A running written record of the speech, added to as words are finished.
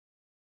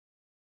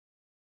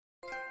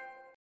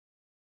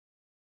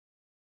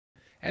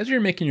As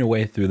you're making your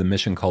way through the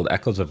mission called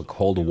Echoes of a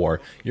Cold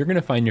War, you're going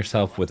to find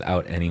yourself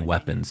without any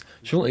weapons.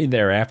 Shortly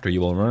thereafter,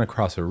 you will run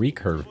across a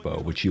recurve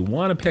bow, which you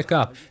want to pick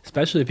up,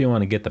 especially if you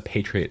want to get the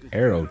Patriot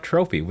Arrow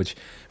Trophy, which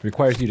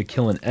requires you to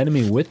kill an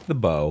enemy with the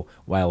bow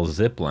while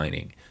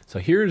ziplining. So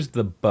here's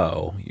the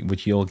bow,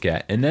 which you'll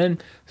get, and then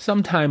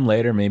sometime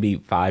later, maybe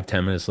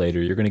 5-10 minutes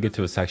later, you're going to get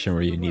to a section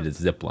where you need a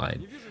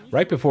zipline.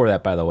 Right before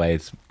that, by the way,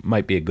 it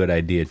might be a good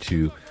idea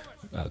to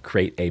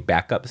create a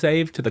backup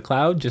save to the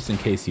cloud. Just in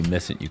case you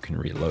miss it, you can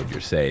reload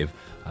your save.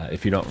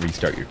 If you don't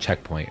restart your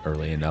checkpoint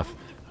early enough,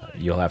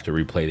 you'll have to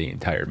replay the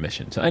entire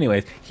mission. So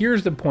anyways,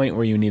 here's the point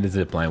where you need a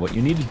zipline. What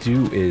you need to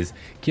do is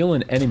kill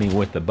an enemy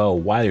with the bow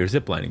while you're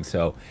ziplining.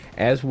 So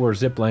as we're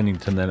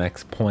ziplining to the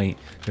next point,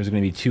 there's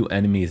going to be 2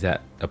 enemies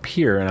that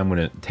appear, and I'm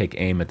going to take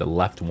aim at the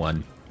left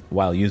one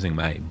while using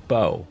my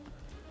bow.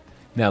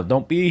 Now,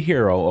 don't be a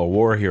hero or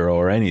war hero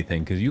or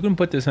anything, because you can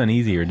put this on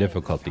easy or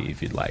difficulty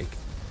if you'd like.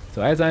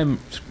 So as I'm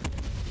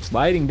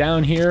sliding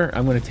down here,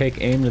 I'm going to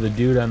take aim to the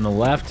dude on the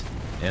left,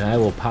 and I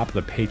will pop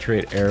the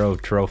Patriot Arrow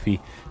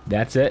Trophy.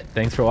 That's it.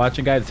 Thanks for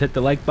watching, guys. Hit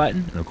the like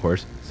button, and of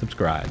course,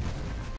 subscribe.